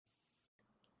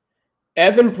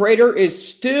Evan Prater is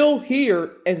still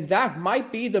here, and that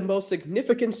might be the most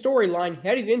significant storyline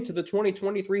heading into the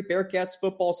 2023 Bearcats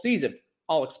football season.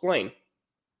 I'll explain.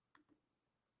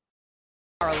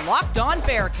 Our Locked On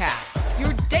Bearcats,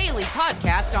 your daily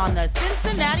podcast on the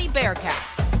Cincinnati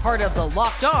Bearcats, part of the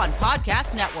Locked On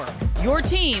Podcast Network, your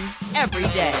team every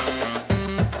day.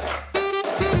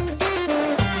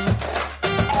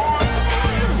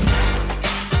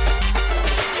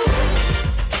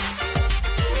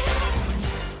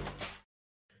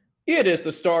 It is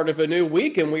the start of a new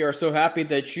week, and we are so happy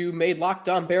that you made Locked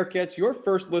On Bearcats your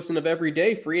first listen of every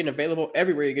day, free and available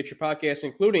everywhere you get your podcasts,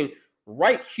 including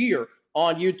right here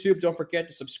on YouTube. Don't forget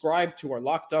to subscribe to our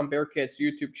Locked On Bearcats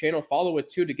YouTube channel. Follow it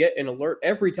too to get an alert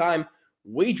every time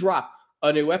we drop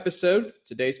a new episode.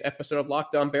 Today's episode of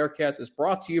Locked On Bearcats is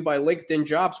brought to you by LinkedIn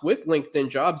Jobs. With LinkedIn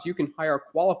Jobs, you can hire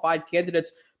qualified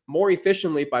candidates more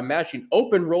efficiently by matching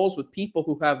open roles with people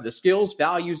who have the skills,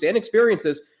 values, and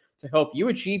experiences to help you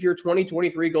achieve your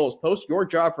 2023 goals. Post your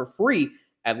job for free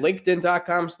at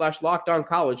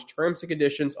linkedin.com/lockedoncollege. Terms and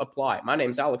conditions apply. My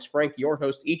name is Alex Frank, your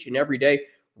host each and every day,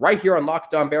 right here on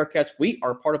Locked On Bearcats. We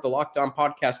are part of the Locked On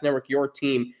Podcast Network, your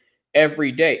team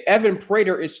every day. Evan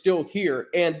Prater is still here,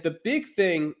 and the big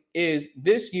thing is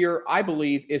this year, I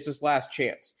believe, is his last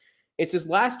chance. It's his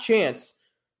last chance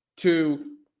to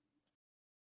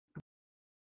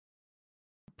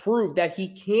prove that he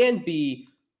can be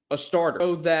a starter.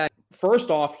 So that,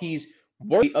 first off, he's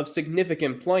worthy of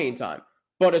significant playing time.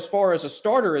 But as far as a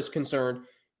starter is concerned,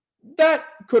 that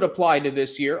could apply to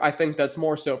this year. I think that's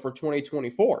more so for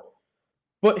 2024.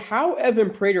 But how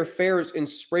Evan Prater fares in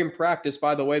spring practice,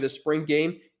 by the way, the spring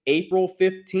game, April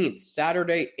 15th,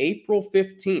 Saturday, April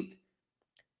 15th.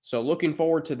 So looking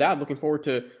forward to that. Looking forward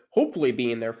to hopefully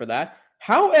being there for that.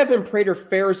 How Evan Prater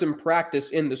fares in practice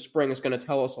in the spring is going to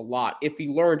tell us a lot. If he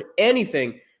learned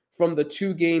anything from the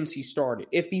 2 games he started,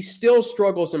 if he still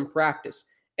struggles in practice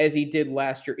as he did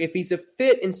last year, if he's a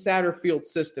fit in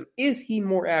Satterfield's system, is he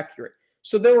more accurate?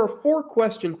 So there are 4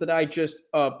 questions that I just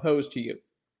posed to you.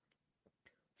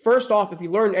 First off, if he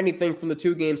learned anything from the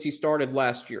 2 games he started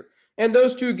last year, and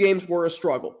those 2 games were a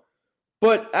struggle.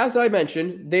 But as I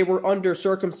mentioned, they were under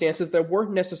circumstances that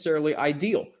weren't necessarily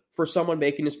ideal for someone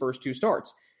making his first 2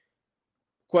 starts.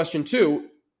 Question 2,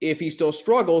 if he still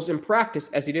struggles in practice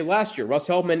as he did last year. Russ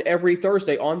Heldman every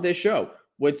Thursday on this show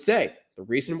would say the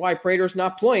reason why Prater's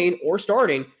not playing or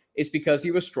starting is because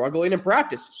he was struggling in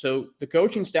practice. So the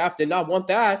coaching staff did not want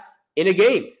that in a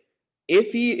game.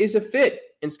 If he is a fit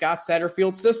in Scott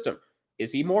Satterfield's system,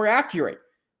 is he more accurate?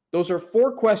 Those are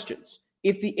 4 questions.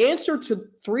 If the answer to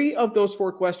 3 of those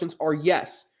 4 questions are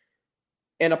yes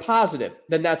and a positive,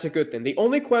 then that's a good thing. The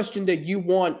only question that you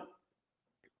want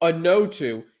a no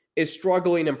to is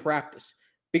struggling in practice.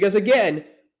 Because again,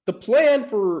 the plan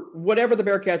for whatever the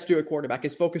Bearcats do at quarterback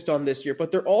is focused on this year, but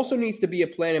there also needs to be a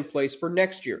plan in place for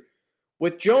next year.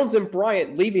 With Jones and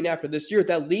Bryant leaving after this year,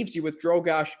 that leaves you with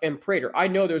Drogosh and Prater. I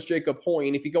know there's Jacob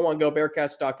Hoyen. If you go on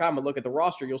GoBearcats.com and look at the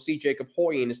roster, you'll see Jacob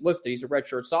Hoyen is listed. He's a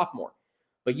redshirt sophomore.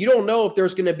 But you don't know if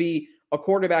there's going to be a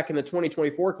quarterback in the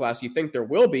 2024 class. You think there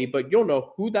will be, but you don't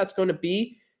know who that's going to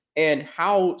be and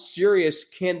how serious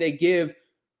can they give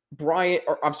Prater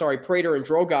and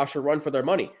Drogosh a run for their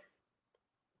money.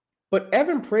 But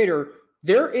Evan Prater,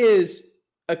 there is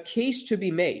a case to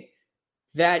be made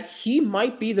that he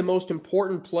might be the most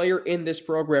important player in this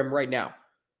program right now.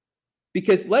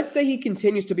 Because let's say he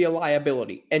continues to be a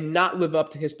liability and not live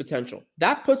up to his potential.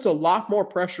 That puts a lot more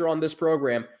pressure on this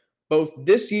program, both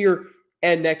this year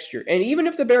and next year. And even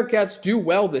if the Bearcats do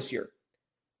well this year,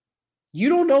 you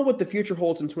don't know what the future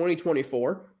holds in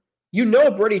 2024. You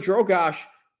know Brady Drogosh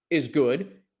is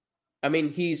good. I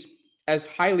mean, he's as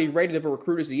highly rated of a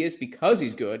recruit as he is because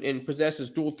he's good and possesses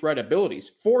dual threat abilities.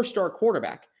 4-star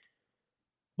quarterback.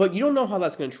 But you don't know how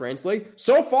that's going to translate.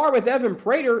 So far with Evan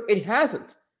Prater, it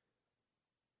hasn't.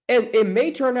 And it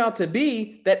may turn out to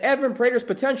be that Evan Prater's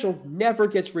potential never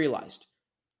gets realized.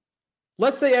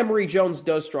 Let's say Emory Jones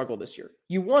does struggle this year.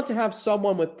 You want to have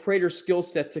someone with Prater's skill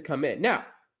set to come in. Now,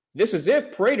 this is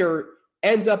if Prater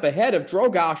ends up ahead of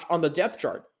Drogosh on the depth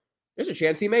chart. There's a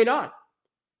chance he may not.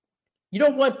 You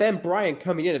don't want Ben Bryant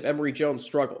coming in if Emory Jones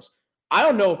struggles. I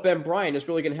don't know if Ben Bryant is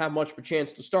really going to have much of a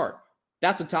chance to start.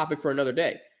 That's a topic for another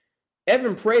day.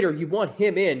 Evan Prater, you want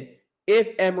him in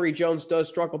if Emory Jones does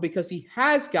struggle because he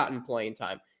has gotten playing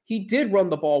time. He did run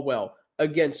the ball well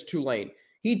against Tulane.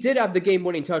 He did have the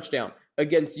game-winning touchdown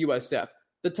against USF.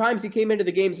 The times he came into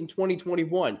the games in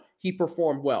 2021, he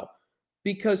performed well.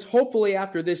 Because hopefully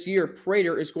after this year,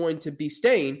 Prater is going to be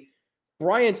staying.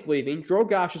 Bryant's leaving.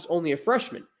 Drogosh is only a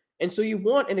freshman. And so you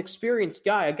want an experienced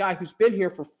guy, a guy who's been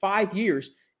here for 5 years,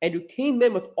 and who came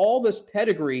in with all this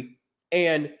pedigree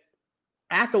and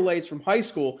accolades from high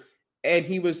school, and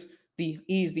he's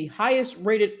the highest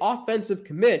rated offensive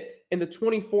commit in the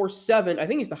 24/7. I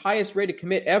think he's the highest rated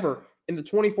commit ever in the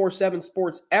 24/7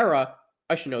 sports era.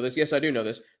 I should know this. Yes, I do know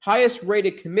this. Highest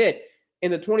rated commit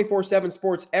in the 24/7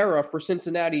 sports era for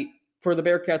Cincinnati, for the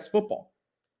Bearcats football.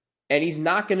 And he's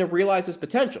not going to realize his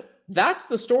potential. That's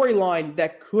the storyline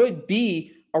that could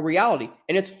be a reality.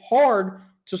 And it's hard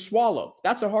to swallow.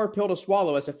 That's a hard pill to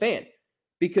swallow as a fan,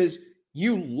 because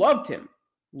you loved him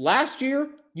last year.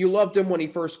 You loved him when he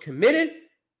first committed.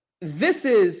 This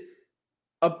is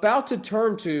about to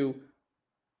turn to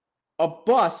a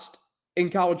bust in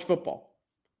college football.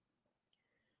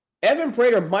 Evan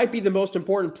Prater might be the most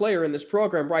important player in this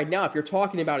program right now if you're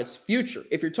talking about its future.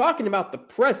 If you're talking about the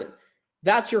present,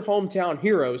 that's your hometown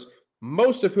heroes,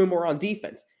 most of whom are on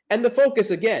defense. And the focus,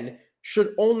 again,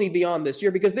 should only be on this year,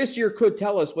 because this year could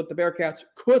tell us what the Bearcats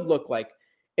could look like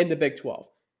in the Big 12.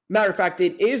 Matter of fact,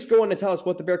 it is going to tell us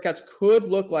what the Bearcats could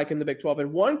look like in the Big 12.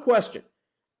 And one question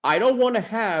I don't want to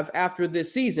have after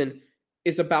this season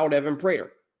is about Evan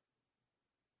Prater,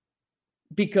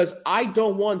 because I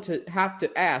don't want to have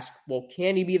to ask, well,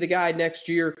 can he be the guy next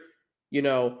year? You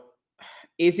know,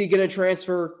 is he going to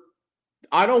transfer?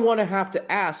 I don't want to have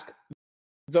to ask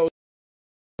those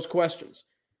questions,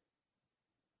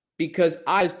 because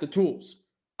I has the tools.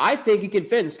 I think he can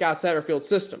fit in Scott Satterfield's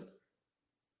system.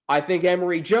 I think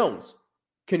Emory Jones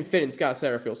can fit in Scott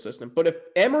Satterfield's system. But if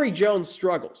Emory Jones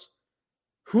struggles,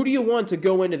 who do you want to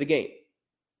go into the game?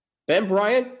 Ben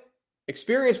Bryant,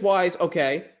 experience-wise,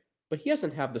 okay, but he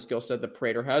doesn't have the skill set that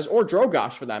Prater has, or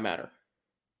Drogosh for that matter.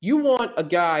 You want a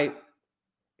guy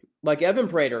like Evan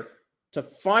Prater to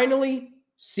finally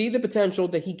see the potential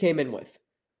that he came in with.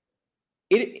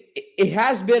 It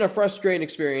has been a frustrating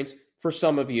experience for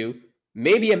some of you,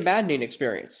 maybe a maddening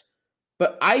experience.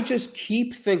 But I just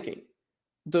keep thinking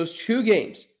those two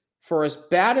games, for as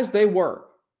bad as they were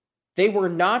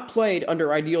not played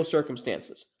under ideal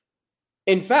circumstances.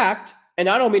 In fact, and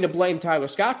I don't mean to blame Tyler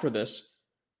Scott for this,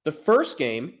 the first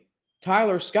game,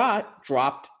 Tyler Scott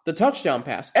dropped the touchdown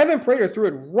pass. Evan Prater threw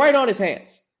it right on his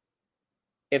hands.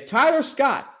 If Tyler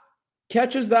Scott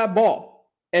catches that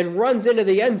ball and runs into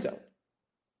the end zone,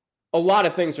 a lot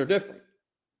of things are different.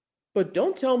 But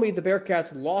don't tell me the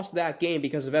Bearcats lost that game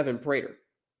because of Evan Prater.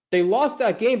 They lost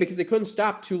that game because they couldn't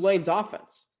stop Tulane's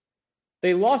offense.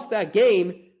 They lost that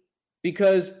game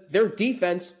because their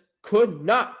defense could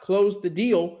not close the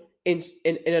deal in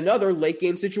another late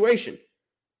game situation,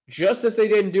 just as they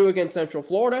didn't do against Central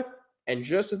Florida and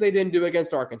just as they didn't do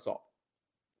against Arkansas.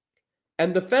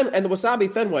 And the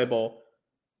Wasabi Fenway Bowl,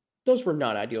 those were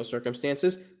not ideal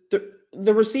circumstances.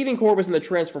 The receiving corps was in the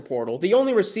transfer portal. The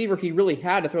only receiver he really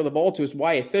had to throw the ball to is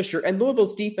Wyatt Fisher, and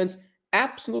Louisville's defense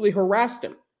absolutely harassed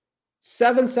him.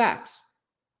 7 sacks.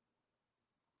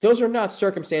 Those are not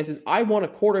circumstances I want a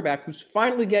quarterback who's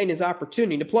finally getting his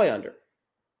opportunity to play under.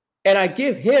 And I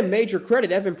give him major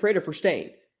credit, Evan Prater, for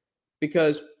staying.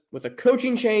 Because with a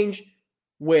coaching change,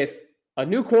 with a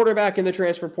new quarterback in the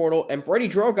transfer portal, and Brady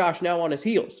Drogosh now on his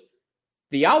heels,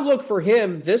 the outlook for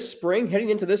him this spring, heading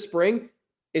into this spring,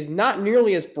 is not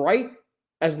nearly as bright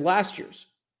as last year's.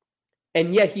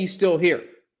 And yet he's still here.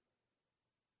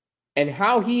 And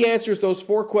how he answers those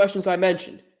 4 questions I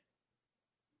mentioned.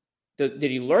 Did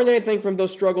he learn anything from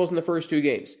those struggles in the first 2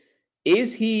 games?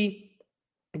 Is he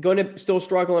going to still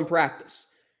struggle in practice?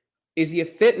 Is he a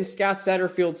fit in Scott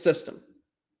Satterfield's system?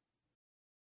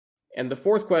 And the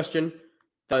 4th question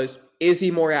is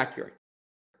he more accurate?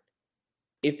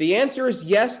 If the answer is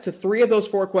yes to 3 of those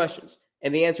 4 questions,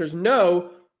 and the answer is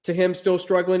no to him still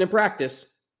struggling in practice,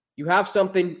 you have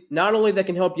something not only that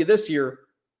can help you this year,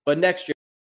 but next year,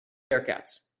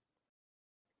 Bearcats.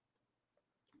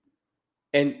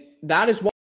 And that is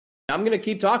why I'm going to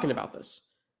keep talking about this.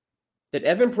 That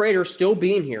Evan Prater still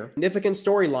being here, significant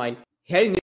storyline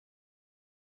heading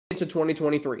into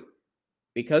 2023.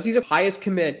 Because he's the highest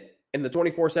commit in the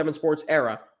 24/7 sports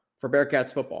era for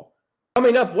Bearcats football.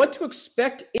 Coming up, what to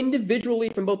expect individually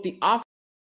from both the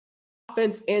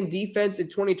offense and defense in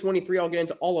 2023. I'll get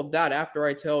into all of that after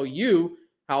I tell you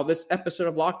how this episode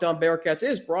of Locked On Bearcats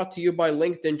is brought to you by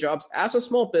LinkedIn Jobs. As a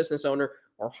small business owner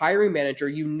or hiring manager,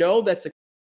 you know that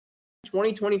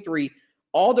 2023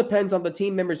 all depends on the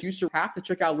team members you have to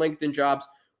check out LinkedIn Jobs.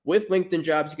 With LinkedIn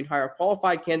Jobs, you can hire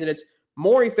qualified candidates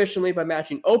more efficiently by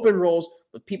matching open roles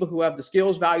with people who have the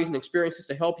skills, values, and experiences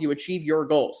to help you achieve your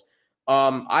goals.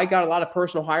 I got a lot of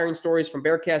personal hiring stories from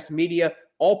Bearcats Media,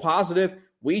 all positive.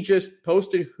 We just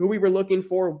posted who we were looking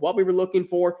for, what we were looking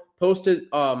for, posted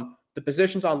the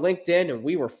positions on LinkedIn, and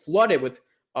we were flooded with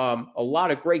a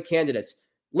lot of great candidates.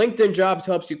 LinkedIn Jobs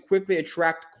helps you quickly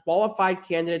attract qualified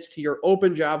candidates to your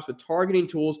open jobs with targeting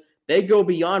tools. They go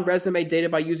beyond resume data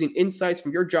by using insights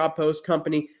from your job post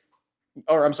company,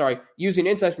 using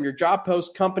insights from your job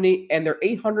post company and their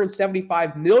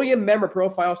 875 million member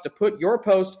profiles to put your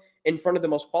post in front of the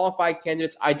most qualified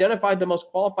candidates. Identify the most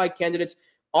qualified candidates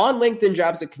on LinkedIn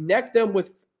Jobs and connect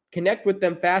with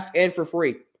them fast and for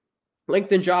free.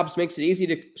 LinkedIn Jobs makes it easy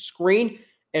to screen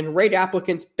and rate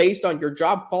applicants based on your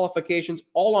job qualifications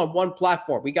all on one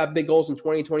platform. We got big goals in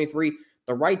 2023.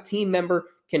 The right team member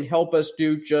can help us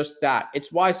do just that.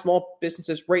 It's why small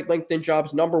businesses rate LinkedIn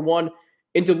Jobs number one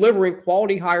in delivering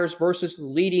quality hires versus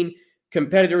leading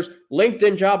competitors.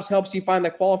 LinkedIn Jobs helps you find the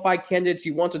qualified candidates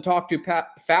you want to talk to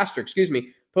faster.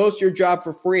 Post your job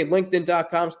for free at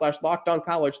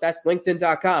linkedin.com/lockedoncollege. That's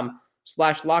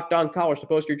linkedin.com/lockedoncollege to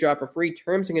post your job for free.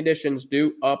 Terms and conditions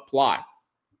do apply.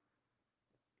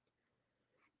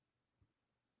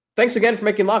 Thanks again for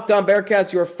making Locked On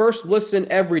Bearcats your first listen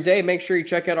every day. Make sure you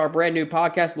check out our brand new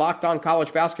podcast, Locked On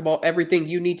College Basketball. Everything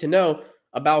you need to know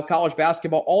about college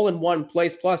basketball all in one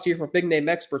place. Plus, hear from big-name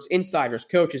experts, insiders,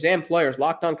 coaches, and players.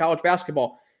 Locked On College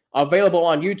Basketball, available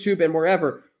on YouTube and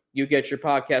wherever you get your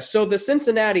podcast. So the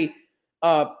Cincinnati,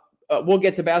 we'll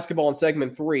get to basketball in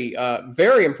segment 3.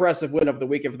 Very impressive win of the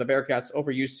weekend for the Bearcats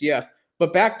over UCF.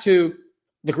 But back to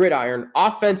the gridiron,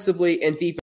 offensively and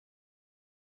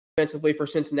defensively for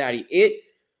Cincinnati.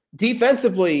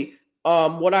 Defensively,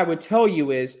 what I would tell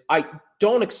you is I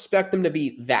don't expect them to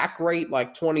be that great,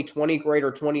 like 2020 great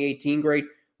or 2018 great,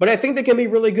 but I think they can be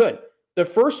really good. The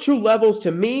first two levels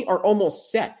to me are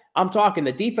almost set. I'm talking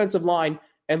the defensive line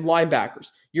and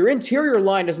linebackers. Your interior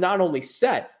line is not only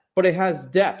set, but it has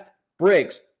depth.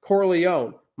 Briggs,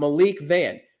 Corleone, Malik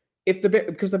Vann.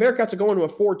 Because the Bearcats are going to a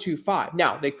 4-2-5.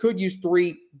 Now, they could use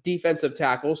 3 defensive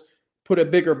tackles, put a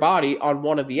bigger body on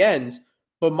one of the ends,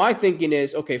 but my thinking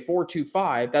is, okay,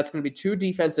 4-2-5, that's going to be 2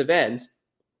 defensive ends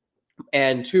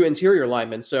and 2 interior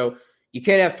linemen. So you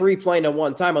can't have 3 playing at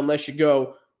one time unless you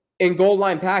go in goal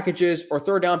line packages or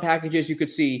third down packages. You could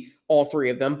see all 3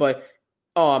 of them, but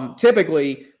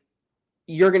typically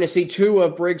you're going to see 2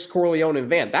 of Briggs, Corleone, and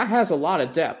Vann. That has a lot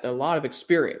of depth and a lot of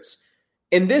experience.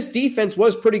 And this defense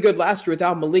was pretty good last year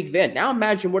without Malik Vann. Now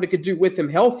imagine what it could do with him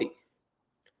healthy.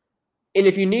 And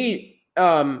if you need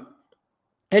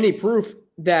any proof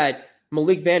that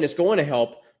Malik Vann is going to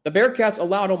help, the Bearcats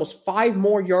allowed almost 5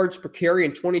 more yards per carry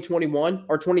in 2021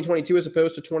 or 2022 as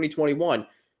opposed to 2021.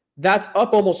 That's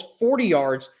up almost 40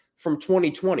 yards from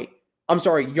 2020. I'm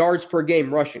sorry, yards per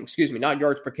game rushing. Excuse me, not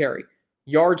yards per carry.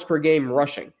 Yards per game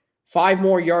rushing. 5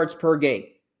 more yards per game.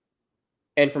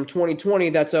 And from 2020,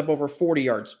 that's up over 40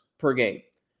 yards per game.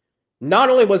 Not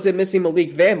only was it missing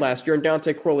Malik Vann last year and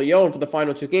Dante Corleone for the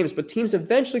final 2 games, but teams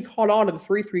eventually caught on to the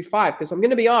 3-3-5 because I'm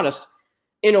going to be honest,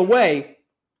 in a way,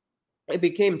 it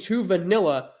became too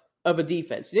vanilla of a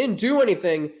defense. It didn't do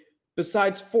anything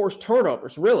besides force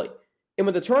turnovers, really. And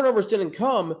when the turnovers didn't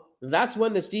come, that's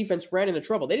when this defense ran into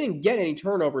trouble. They didn't get any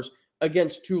turnovers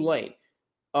against Tulane.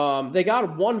 They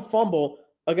got 1 fumble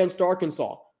against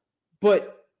Arkansas.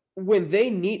 But in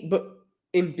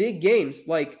big games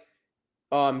like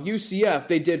UCF,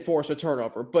 they did force a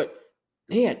turnover. But,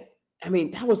 man, I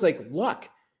mean, that was like luck.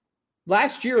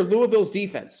 Last year, Louisville's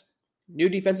defense, new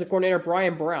defensive coordinator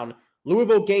Brian Brown,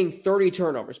 Louisville gained 30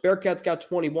 turnovers. Bearcats got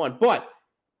 21. But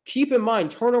keep in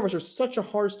mind, turnovers are such a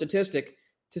hard statistic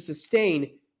to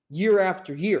sustain year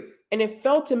after year. And it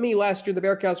felt to me last year the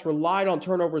Bearcats relied on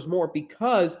turnovers more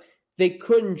because they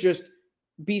couldn't just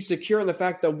be secure in the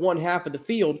fact that 1/2 of the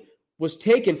field was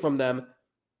taken from them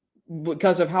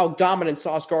because of how dominant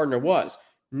Sauce Gardner was.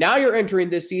 Now you're entering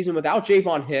this season without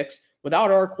Javon Hicks,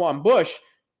 without Arquan Bush,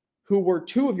 who were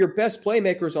 2 of your best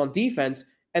playmakers on defense.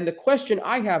 And the question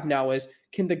I have now is,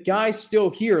 can the guys still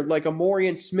here, like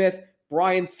Amorian Smith,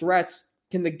 Brian Threats,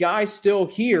 can the guys still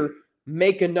here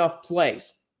make enough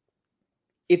plays?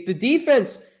 If the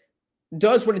defense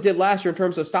does what it did last year in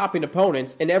terms of stopping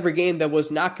opponents in every game that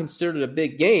was not considered a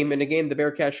big game and a game the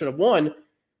Bearcats should have won,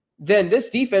 then this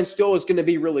defense still is going to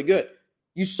be really good.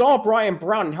 You saw Brian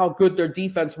Brown and how good their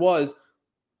defense was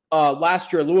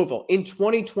last year at Louisville. In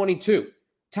 2022,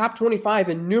 top 25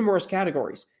 in numerous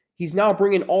categories. He's now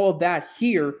bringing all of that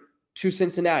here to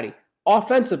Cincinnati.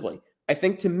 Offensively, I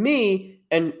think to me,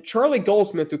 and Charlie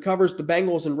Goldsmith, who covers the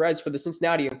Bengals and Reds for the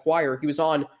Cincinnati Enquirer, he was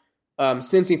on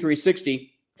Cincy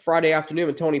 360 Friday afternoon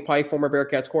with Tony Pike, former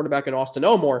Bearcats quarterback, and Austin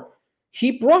Elmore.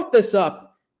 He brought this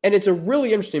up, and it's a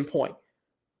really interesting point.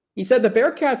 He said the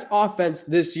Bearcats offense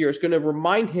this year is going to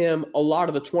remind him a lot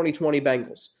of the 2020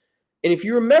 Bengals. And if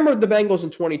you remember the Bengals in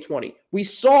 2020, we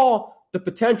saw the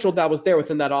potential that was there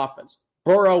within that offense.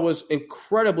 Burrow was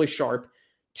incredibly sharp.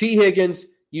 T. Higgins,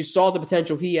 you saw the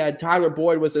potential he had. Tyler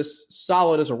Boyd was as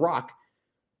solid as a rock.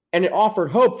 And it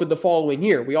offered hope for the following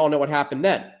year. We all know what happened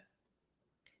then.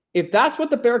 If that's what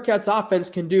the Bearcats offense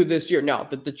can do this year, now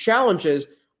the challenges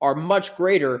are much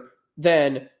greater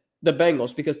than the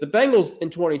Bengals, because the Bengals in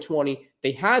 2020,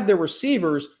 they had their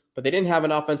receivers, but they didn't have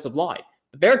an offensive line.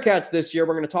 The Bearcats this year,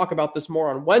 we're going to talk about this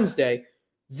more on Wednesday,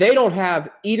 they don't have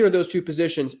either of those two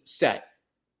positions set.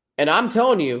 And I'm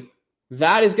telling you,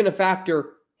 that is going to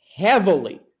factor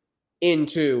heavily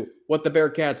into what the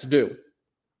Bearcats do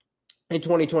in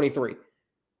 2023.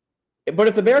 But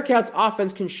if the Bearcats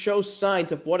offense can show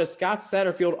signs of what a Scott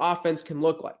Satterfield offense can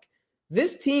look like,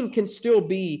 this team can still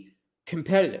be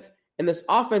competitive. And this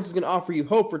offense is going to offer you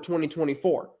hope for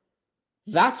 2024.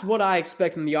 That's what I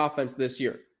expect from the offense this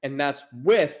year. And that's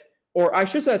or I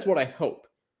should say that's what I hope.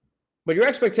 But your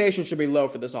expectations should be low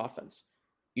for this offense.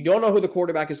 You don't know who the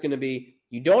quarterback is going to be.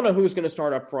 You don't know who's going to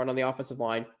start up front on the offensive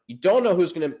line. You don't know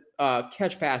who's going to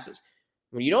catch passes.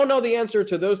 When you don't know the answer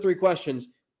to those three questions,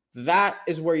 that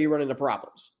is where you run into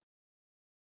problems.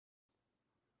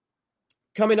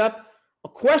 Coming up, a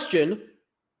question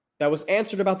that was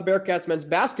answered about the Bearcats men's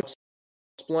basketball.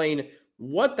 Explain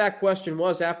what that question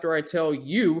was after I tell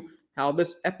you how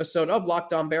this episode of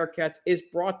Locked On Bearcats is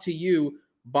brought to you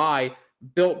by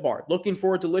Built Bar. Looking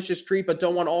for a delicious treat but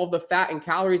don't want all the fat and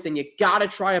calories? Then you got to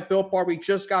try a Built Bar. We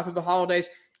just got through the holidays,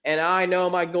 and I know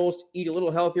my goal is to eat a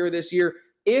little healthier this year.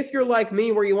 If you're like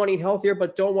me, where you want to eat healthier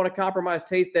but don't want to compromise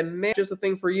taste, then man, just the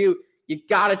thing for you. You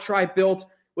got to try Built.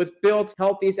 With Built,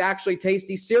 healthy is actually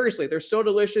tasty. Seriously, they're so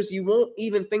delicious, you won't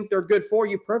even think they're good for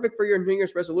you. Perfect for your New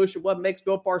Year's resolution. What makes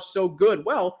Built Bar so good?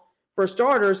 Well, for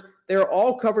starters, they're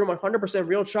all covered in 100%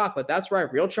 real chocolate. That's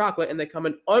right, real chocolate, and they come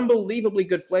in unbelievably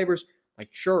good flavors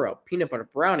like churro, peanut butter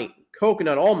brownie,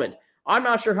 coconut almond. I'm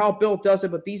not sure how Built does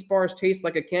it, but these bars taste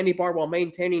like a candy bar while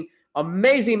maintaining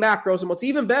amazing macros. And what's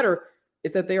even better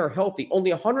is that they are healthy.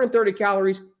 Only 130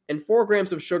 calories and 4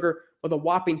 grams of sugar with a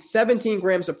whopping 17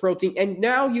 grams of protein. And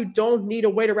now you don't need to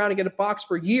wait around and get a box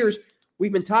for years.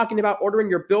 We've been talking about ordering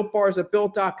your Built Bars at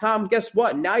Built.com. Guess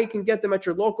what? Now you can get them at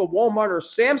your local Walmart or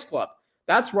Sam's Club.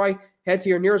 That's right. Head to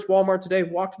your nearest Walmart today,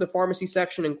 walk to the pharmacy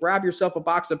section, and grab yourself a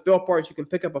box of Built Bars. You can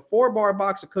pick up a 4-bar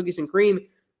box of cookies and cream,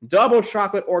 double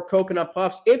chocolate, or coconut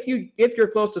puffs. If you're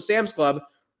close to Sam's Club,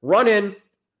 run in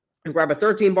and grab a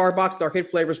 13-bar box with our hit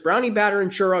flavors, brownie batter,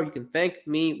 and churro. You can thank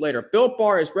me later. Built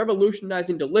Bar is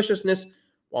revolutionizing deliciousness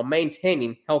while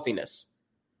maintaining healthiness.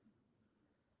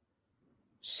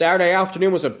 Saturday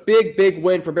afternoon was a big, big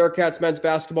win for Bearcats men's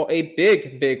basketball. A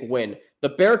big, big win. The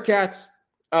Bearcats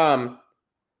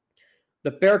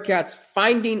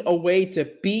finding a way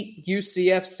to beat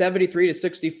UCF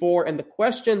 73-64. And the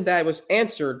question that was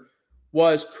answered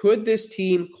was, could this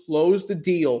team close the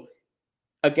deal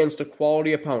against a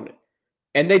quality opponent?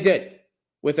 And they did,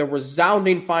 with a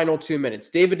resounding final 2 minutes.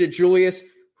 David DeJulius,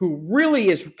 who really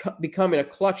is becoming a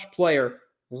clutch player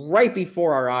right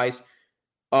before our eyes,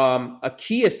 a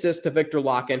key assist to Victor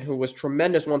Locken, who was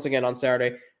tremendous once again on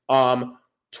Saturday.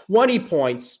 20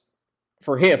 points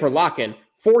for Locken.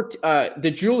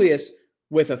 DeJulius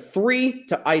with a 3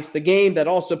 to ice the game. That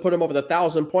also put him over the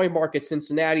 1,000-point mark at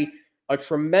Cincinnati. A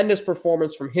tremendous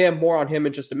performance from him. More on him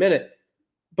in just a minute.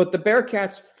 But the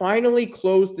Bearcats finally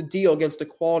closed the deal against a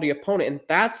quality opponent, and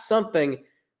that's something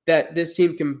that this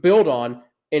team can build on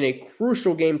in a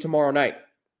crucial game tomorrow night.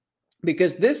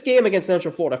 Because this game against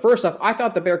Central Florida, first off, I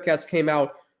thought the Bearcats came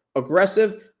out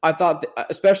aggressive. I thought,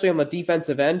 especially on the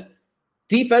defensive end,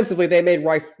 defensively they made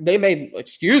life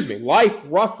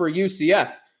rough for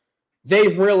UCF. They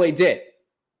really did.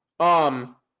 I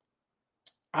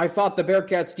thought the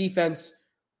Bearcats defense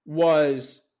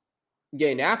was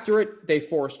getting after it. They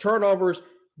forced turnovers.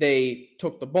 They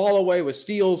took the ball away with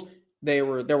steals. There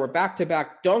were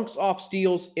back-to-back dunks off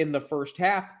steals in the first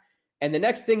half. And the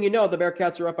next thing you know, the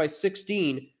Bearcats are up by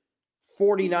 16,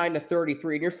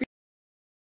 49-33. And you're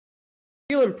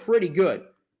feeling pretty good,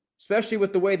 especially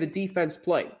with the way the defense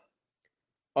played.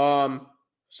 So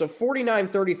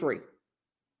 49-33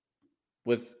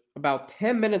 with about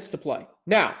 10 minutes to play.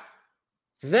 Now,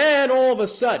 then all of a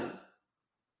sudden,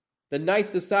 the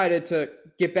Knights decided to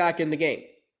get back in the game.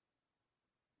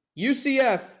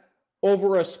 UCF,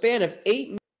 over a span of 8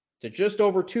 minutes to just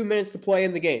over 2 minutes to play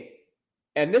in the game.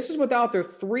 And this is without their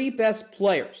 3 best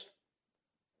players.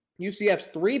 UCF's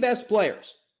 3 best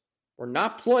players were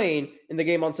not playing in the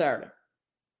game on Saturday.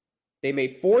 They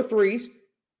made 4 threes,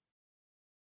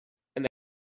 and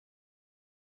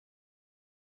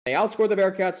they outscored the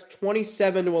Bearcats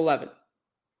 27-11.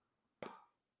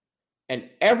 And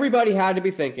everybody had to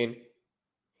be thinking,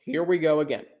 here we go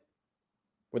again.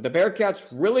 Were the Bearcats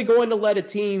really going to let a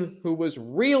team who was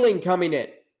reeling coming in,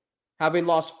 having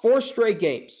lost 4 straight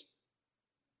games,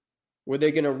 were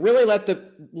they going to really let the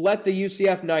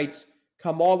UCF Knights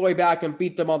come all the way back and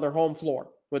beat them on their home floor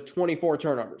with 24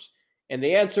 turnovers? And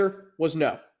the answer was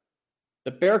no.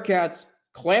 The Bearcats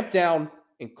clamped down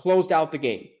and closed out the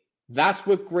game. That's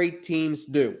what great teams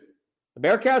do. The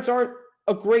Bearcats aren't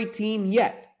a great team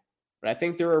yet, but I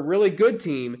think they're a really good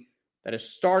team that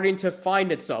is starting to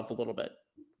find itself a little bit.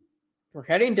 We're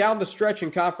heading down the stretch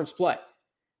in conference play,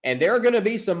 and there are going to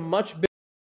be some much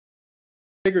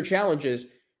bigger challenges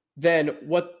than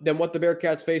what the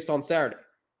Bearcats faced on Saturday.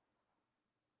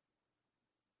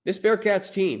 This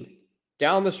Bearcats team,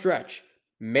 down the stretch,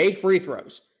 made free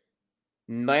throws.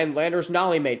 Landers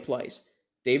Nolly made plays.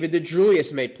 David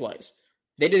DeJulius made plays.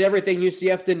 They did everything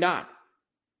UCF did not.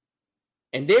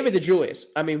 And David DeJulius,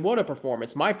 I mean, what a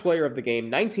performance. My player of the game,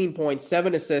 19 points,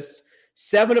 7 assists,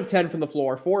 7 of 10 from the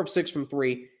floor, 4 of 6 from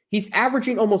 3. He's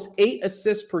averaging almost 8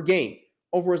 assists per game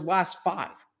over his last 5.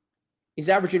 He's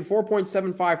averaging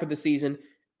 4.75 for the season.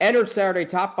 Entered Saturday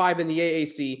top 5 in the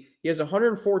AAC. He has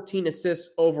 114 assists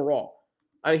overall.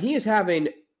 I mean, he is having,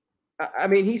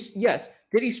 yes.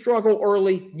 Did he struggle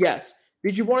early? Yes.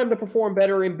 Did you want him to perform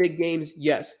better in big games?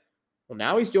 Yes. Well,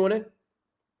 now he's doing it.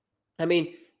 I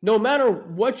mean, no matter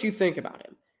what you think about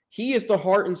him, he is the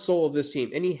heart and soul of this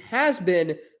team, and he has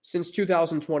been since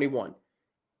 2021.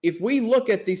 If we look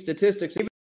at these statistics,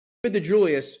 David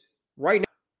DeJulius right now,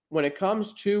 when it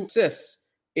comes to assists,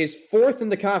 is 4th in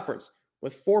the conference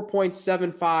with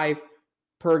 4.75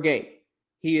 per game.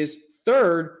 He is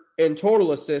 3rd in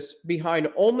total assists behind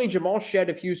only Jamal Shedd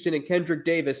of Houston and Kendrick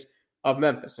Davis of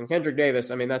Memphis. And Kendrick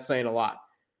Davis, I mean, that's saying a lot.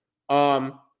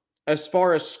 As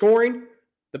far as scoring,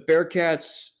 the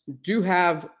Bearcats do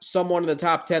have someone in the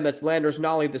top 10. That's Landers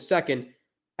Nolly II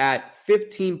at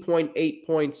 15.8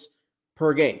 points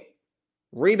per game.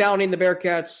 Rebounding, the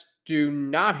Bearcats do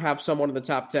not have someone in the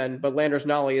top 10, but Landers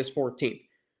Nolly is 14th.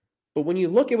 But when you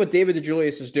look at what David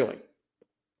DeJulius is doing,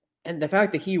 and the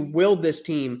fact that he willed this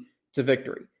team to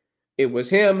victory, it was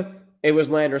him, it was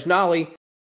Landers Nolly,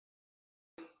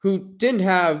 who didn't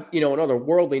have, another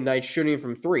worldly night shooting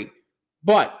from 3.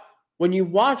 But when you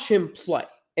watch him play,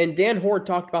 and Dan Hoard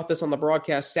talked about this on the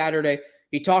broadcast Saturday,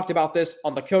 he talked about this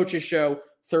on the coaches show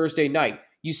Thursday night,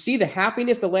 you see the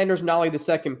happiness that Landers Nolly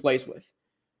II plays with.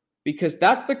 Because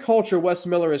that's the culture Wes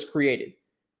Miller has created.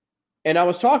 And I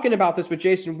was talking about this with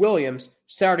Jason Williams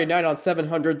Saturday night on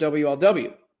 700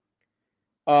 WLW.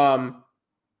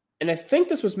 And I think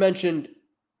this was mentioned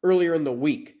earlier in the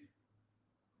week.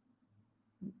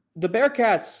 The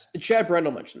Bearcats, Chad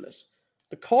Brendel mentioned this.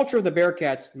 The culture of the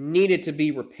Bearcats needed to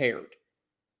be repaired.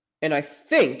 And I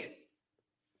think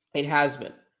it has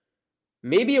been.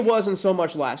 Maybe it wasn't so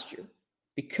much last year,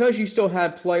 because you still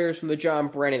had players from the John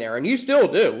Brennan era, and you still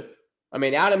do. I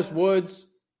mean, Adams Woods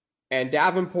and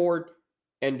Davenport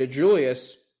and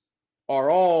DeJulius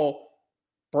are all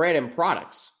Brennan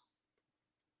products.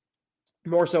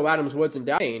 More so Adams Woods and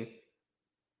Davenport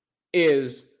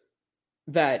is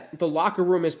that the locker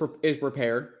room is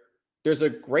repaired. There's a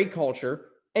great culture.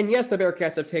 And yes, the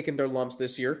Bearcats have taken their lumps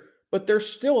this year, but there's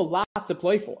still a lot to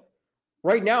play for.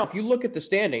 Right now, if you look at the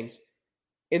standings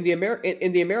in the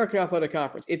American Athletic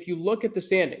Conference, if you look at the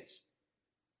standings,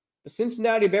 the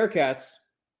Cincinnati Bearcats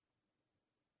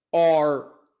are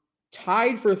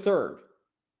tied for 3rd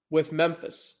with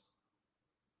Memphis.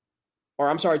 Or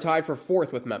I'm sorry, tied for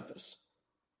 4th with Memphis.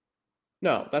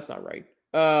 No, that's not right.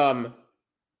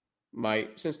 My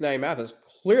Cincinnati math is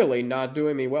clearly not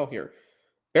doing me well here.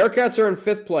 Bearcats are in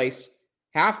 5th place,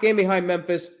 half game behind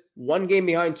Memphis, 1 game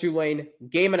behind Tulane,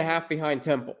 game and a half behind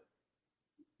Temple.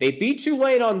 They beat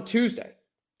Tulane on Tuesday.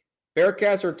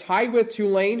 Bearcats are tied with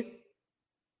Tulane,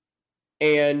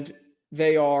 and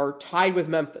they are tied with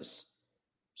Memphis.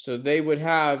 So they would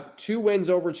have 2 wins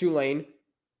over Tulane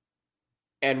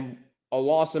and a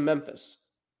loss in Memphis.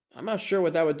 I'm not sure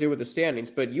what that would do with the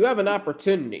standings, but you have an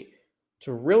opportunity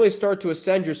to really start to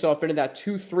ascend yourself into that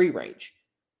 2-3 range.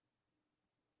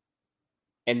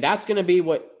 And that's going to be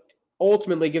what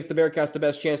ultimately gives the Bearcats the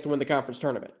best chance to win the conference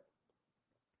tournament.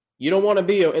 You don't want to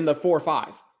be in the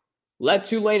 4-5. Let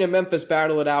Tulane and Memphis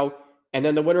battle it out, and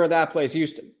then the winner of that plays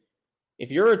Houston.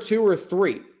 If you're a 2 or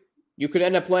 3, you could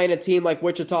end up playing a team like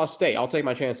Wichita State. I'll take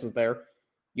my chances there.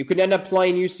 You could end up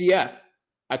playing UCF.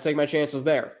 I'd take my chances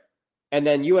there. And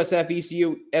then USF,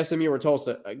 ECU, SMU, or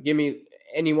Tulsa. Give me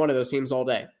any one of those teams all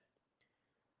day.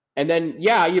 And then,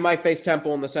 yeah, you might face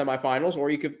Temple in the semifinals, or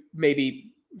you could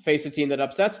maybe face a team that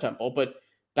upsets Temple. But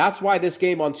that's why this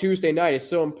game on Tuesday night is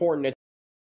so important at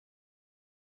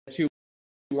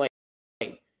Tulane.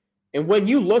 And when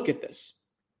you look at this,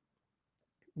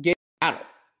 battle.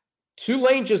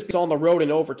 Tulane just beat on the road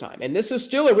in overtime, and this is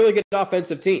still a really good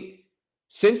offensive team.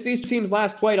 Since these teams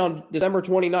last played on December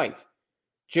 29th,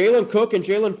 Jalen Cook and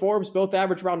Jalen Forbes both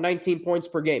average around 19 points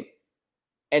per game.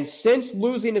 And since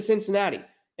losing to Cincinnati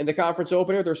in the conference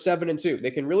opener, they're 7-2.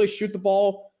 They can really shoot the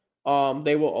ball.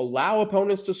 They will allow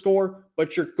opponents to score,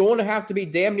 but you're going to have to be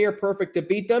damn near perfect to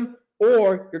beat them,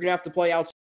 or you're going to have to play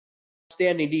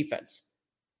outstanding defense.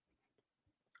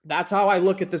 That's how I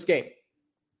look at this game.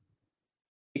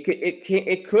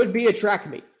 It could be a track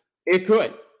meet. It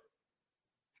could.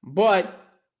 But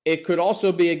it could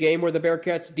also be a game where the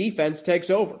Bearcats' defense takes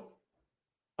over.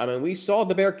 I mean, we saw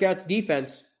the Bearcats'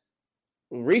 defense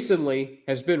recently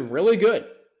has been really good.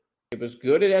 It was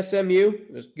good at SMU.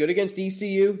 It was good against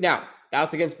ECU. Now,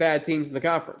 that's against bad teams in the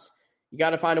conference. You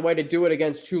got to find a way to do it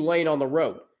against Tulane on the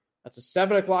road. That's a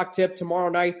 7 o'clock tip tomorrow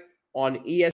night on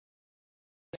ESPN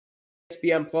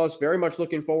Plus. Very much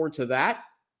looking forward to that.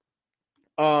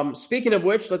 Speaking of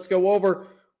which, let's go over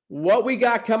what we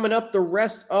got coming up the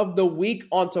rest of the week.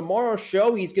 On tomorrow's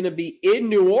show, he's going to be in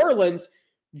New Orleans.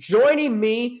 Joining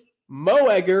me, Mo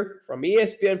Egger from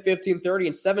ESPN 1530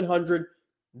 and 700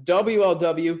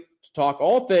 WLW to talk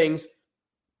all things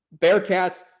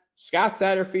Bearcats, Scott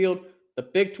Satterfield, the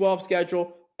Big 12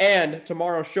 schedule, and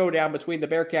tomorrow's showdown between the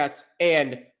Bearcats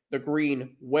and the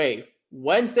Green Wave.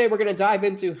 Wednesday, we're going to dive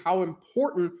into how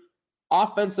important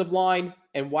offensive line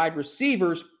and wide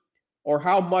receivers, or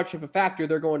how much of a factor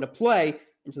they're going to play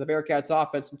into the Bearcats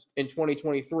offense in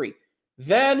 2023.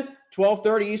 Then,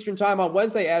 12:30 Eastern time on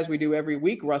Wednesday, as we do every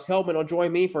week, Russ Heldman will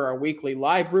join me for our weekly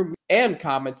live room and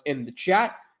comments in the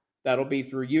chat. That'll be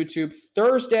through YouTube.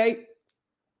 Thursday,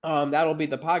 that'll be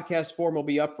the podcast form will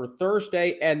be up for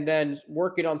Thursday, and then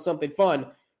working on something fun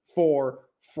for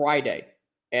Friday.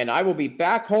 And I will be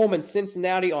back home in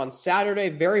Cincinnati on Saturday.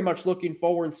 Very much looking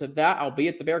forward to that. I'll be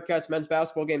at the Bearcats men's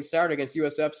basketball game Saturday against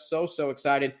USF. So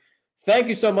excited. Thank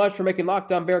you so much for making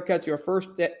Locked On Bearcats your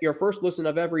first listen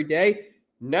of every day.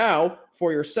 Now,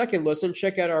 for your second listen,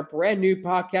 check out our brand new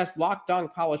podcast, Locked On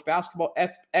College Basketball.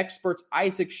 Experts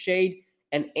Isaac Shade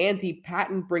and Andy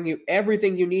Patton bring you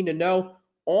everything you need to know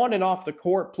on and off the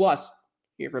court. Plus,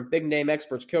 hear from big-name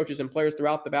experts, coaches, and players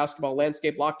throughout the basketball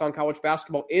landscape. Locked On College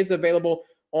Basketball is available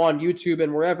on YouTube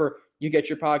and wherever you get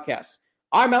your podcasts.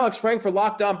 I'm Alex Frank for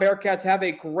Locked On Bearcats. Have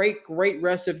a great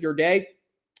rest of your day.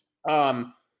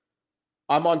 I'm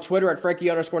on Twitter at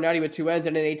Frankie_Natty with 2 N's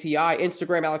and an ATI.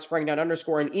 Instagram,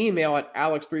 AlexFrank_, and email at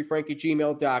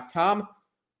alex3frank@gmail.com.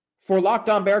 For Locked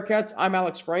On Bearcats, I'm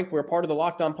Alex Frank. We're part of the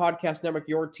Locked On Podcast Network,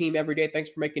 your team every day. Thanks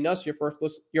for making us your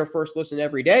first listen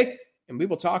every day. And we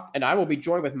will talk, and I will be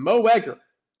joined with Mo Egger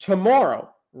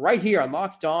tomorrow right here on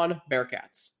Locked On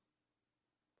Bearcats.